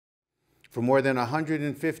For more than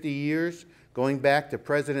 150 years, going back to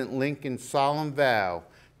President Lincoln's solemn vow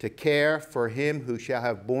to care for him who shall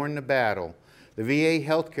have borne the battle, the VA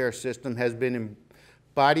healthcare system has been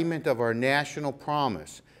embodiment of our national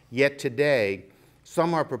promise. Yet today,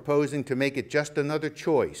 some are proposing to make it just another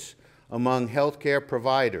choice among healthcare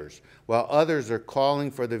providers, while others are calling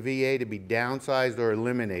for the VA to be downsized or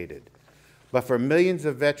eliminated. But for millions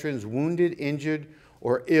of veterans wounded, injured,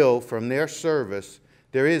 or ill from their service,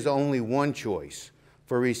 there is only one choice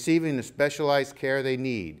for receiving the specialized care they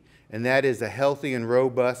need, and that is a healthy and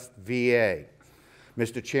robust VA.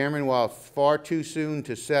 Mr. Chairman, while it's far too soon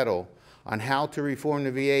to settle on how to reform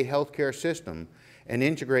the VA healthcare system and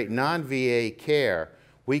integrate non-VA care,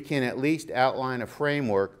 we can at least outline a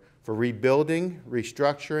framework for rebuilding,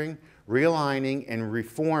 restructuring, realigning, and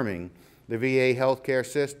reforming the VA healthcare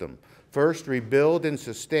system. First, rebuild and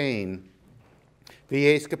sustain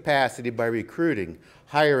VA's capacity by recruiting,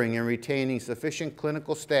 hiring, and retaining sufficient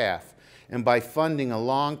clinical staff, and by funding a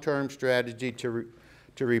long-term strategy to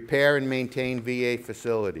repair and maintain VA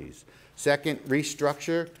facilities. Second,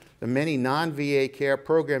 restructure the many non-VA care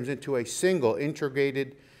programs into a single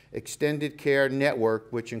integrated extended care network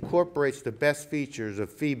which incorporates the best features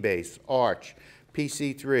of fee-based, ARCH,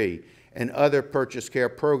 PC3, and other purchase care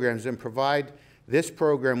programs, and provide this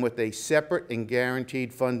program with a separate and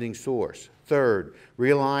guaranteed funding source. Third,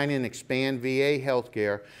 realign and expand VA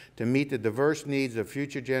healthcare to meet the diverse needs of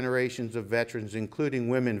future generations of veterans, including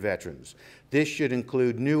women veterans. This should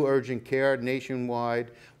include new urgent care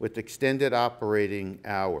nationwide with extended operating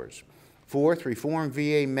hours. Fourth, reform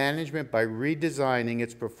VA management by redesigning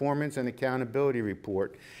its performance and accountability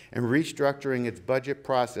report and restructuring its budget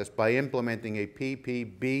process by implementing a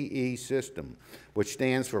PPBE system, which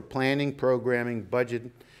stands for Planning, Programming, Budget,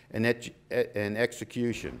 and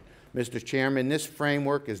Execution. Mr. Chairman, this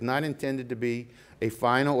framework is not intended to be a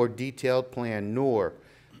final or detailed plan, nor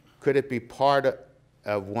could it be part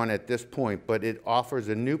of one at this point, but it offers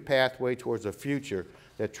a new pathway towards a future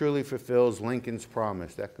that truly fulfills Lincoln's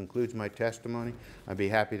promise. That concludes my testimony. I'd be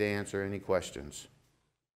happy to answer any questions.